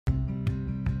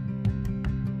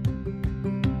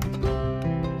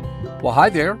Well,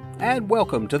 hi there, and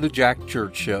welcome to the Jack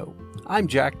Church Show. I'm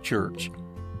Jack Church.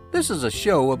 This is a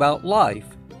show about life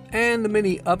and the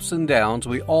many ups and downs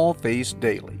we all face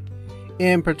daily.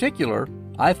 In particular,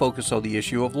 I focus on the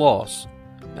issue of loss.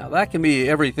 Now, that can be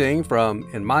everything from,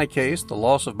 in my case, the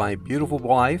loss of my beautiful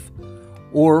wife,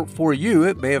 or for you,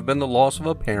 it may have been the loss of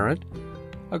a parent,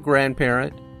 a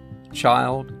grandparent,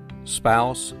 child,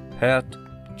 spouse, pet,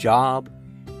 job,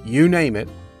 you name it.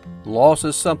 Loss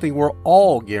is something we're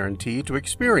all guaranteed to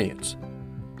experience,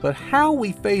 but how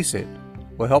we face it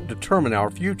will help determine our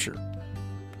future.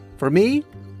 For me,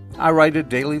 I write a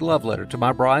daily love letter to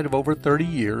my bride of over 30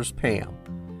 years, Pam,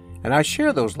 and I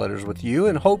share those letters with you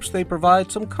in hopes they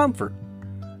provide some comfort,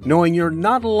 knowing you're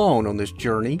not alone on this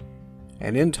journey,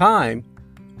 and in time,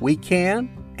 we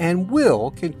can and will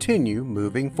continue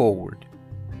moving forward.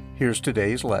 Here's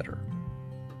today's letter.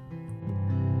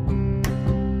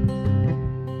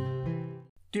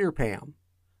 Dear Pam,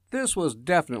 this was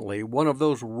definitely one of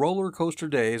those roller coaster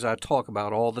days I talk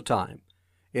about all the time.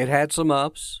 It had some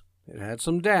ups, it had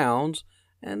some downs,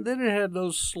 and then it had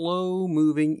those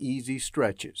slow-moving, easy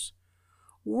stretches.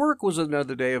 Work was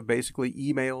another day of basically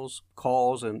emails,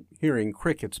 calls, and hearing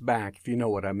crickets back, if you know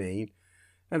what I mean.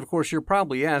 And of course you're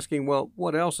probably asking, well,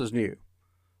 what else is new?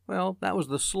 Well, that was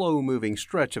the slow-moving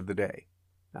stretch of the day.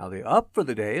 Now the up for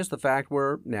the day is the fact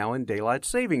we're now in daylight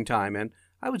saving time, and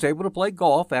I was able to play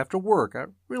golf after work. I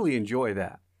really enjoy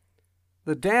that.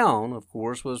 The down, of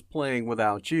course, was playing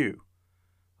without you.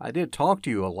 I did talk to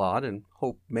you a lot and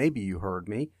hope maybe you heard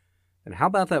me. And how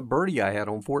about that birdie I had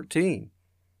on 14?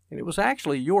 And it was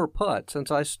actually your putt, since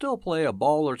I still play a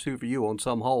ball or two for you on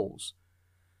some holes.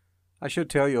 I should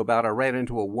tell you I ran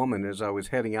into a woman as I was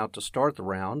heading out to start the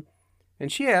round,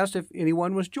 and she asked if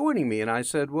anyone was joining me, and I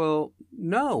said, well,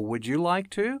 no, would you like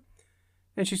to?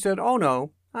 And she said, oh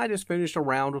no, I just finished a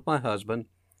round with my husband.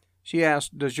 She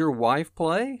asked, does your wife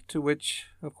play? To which,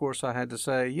 of course, I had to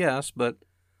say yes, but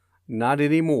not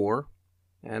anymore.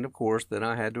 And, of course, then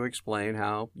I had to explain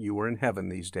how you were in heaven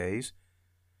these days.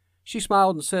 She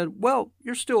smiled and said, well,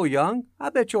 you're still young. I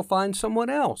bet you'll find someone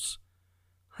else.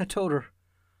 I told her,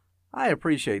 I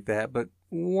appreciate that, but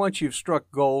once you've struck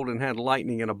gold and had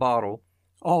lightning in a bottle,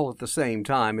 all at the same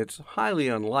time, it's highly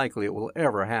unlikely it will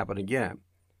ever happen again.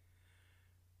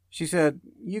 She said,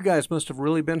 you guys must have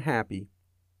really been happy.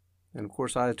 And of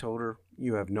course I told her,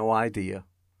 you have no idea.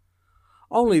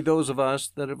 Only those of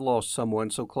us that have lost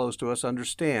someone so close to us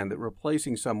understand that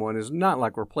replacing someone is not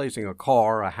like replacing a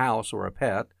car, a house, or a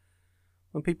pet.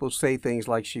 When people say things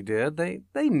like she did,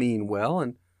 they mean well,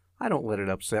 and I don't let it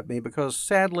upset me because,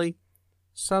 sadly,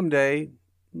 someday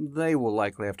they will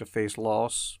likely have to face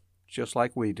loss just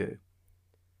like we do.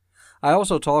 I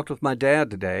also talked with my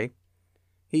dad today.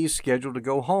 He's scheduled to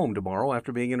go home tomorrow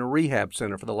after being in a rehab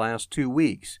center for the last 2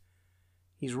 weeks.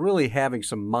 He's really having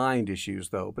some mind issues,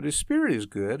 though, but his spirit is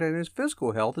good and his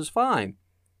physical health is fine.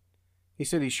 He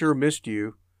said he sure missed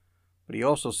you, but he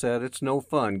also said it's no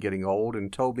fun getting old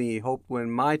and told me he hoped when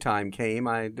my time came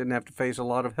I didn't have to face a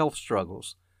lot of health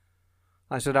struggles.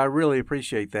 I said I really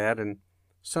appreciate that, and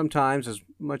sometimes, as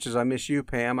much as I miss you,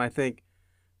 Pam, I think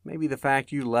maybe the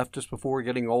fact you left us before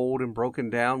getting old and broken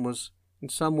down was in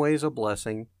some ways a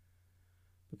blessing.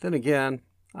 But then again,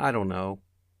 I don't know.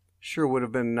 Sure would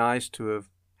have been nice to have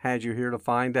had you here to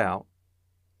find out.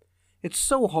 It's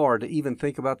so hard to even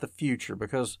think about the future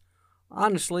because,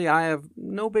 honestly, I have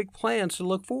no big plans to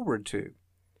look forward to.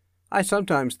 I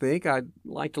sometimes think I'd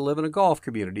like to live in a golf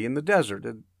community in the desert,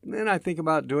 and then I think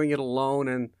about doing it alone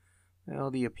and, well,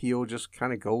 the appeal just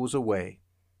kind of goes away.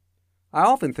 I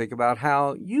often think about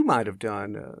how you might have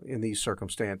done in these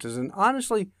circumstances, and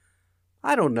honestly,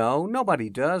 I don't know,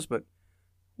 nobody does, but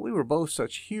we were both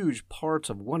such huge parts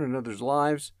of one another's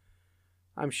lives.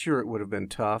 I'm sure it would have been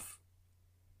tough.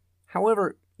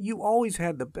 However, you always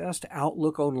had the best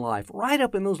outlook on life. Right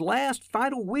up in those last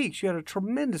final weeks, you had a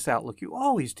tremendous outlook. You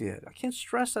always did. I can't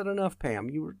stress that enough,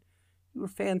 Pam. You were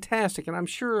fantastic, and I'm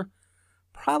sure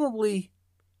probably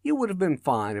you would have been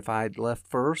fine if I had left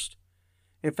first.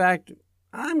 In fact,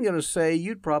 I'm going to say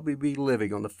you'd probably be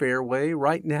living on the fairway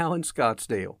right now in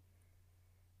Scottsdale.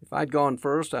 If I'd gone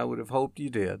first, I would have hoped you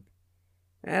did.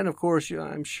 And, of course,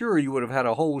 I'm sure you would have had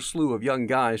a whole slew of young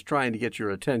guys trying to get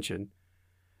your attention.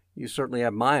 You certainly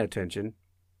have my attention.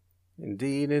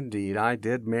 Indeed, I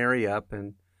did marry up,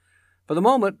 and for the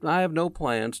moment, I have no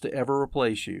plans to ever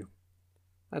replace you.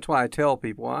 That's why I tell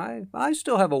people I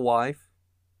still have a wife.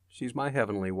 She's my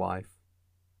heavenly wife.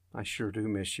 I sure do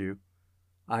miss you.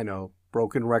 I know,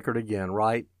 broken record again,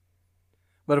 right?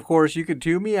 But, of course, you can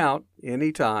tune me out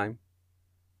any time.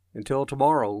 Until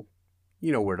tomorrow,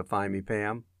 you know where to find me,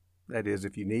 Pam. That is,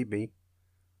 if you need me.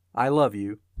 I love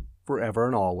you forever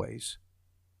and always.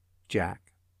 Jack.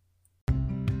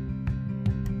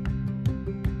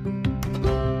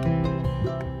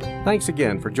 Thanks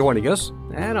again for joining us,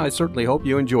 and I certainly hope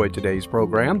you enjoyed today's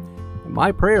program.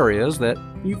 My prayer is that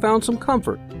you found some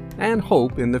comfort and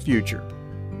hope in the future.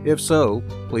 If so,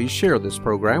 please share this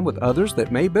program with others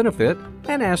that may benefit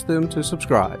and ask them to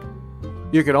subscribe.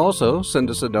 You can also send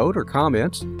us a note or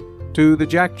comments to the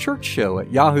Jack Church Show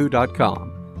at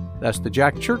yahoo.com. That's the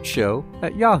Jack Church Show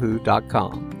at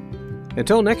yahoo.com.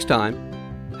 Until next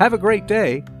time, have a great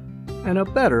day and a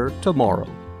better tomorrow.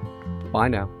 Bye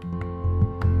now.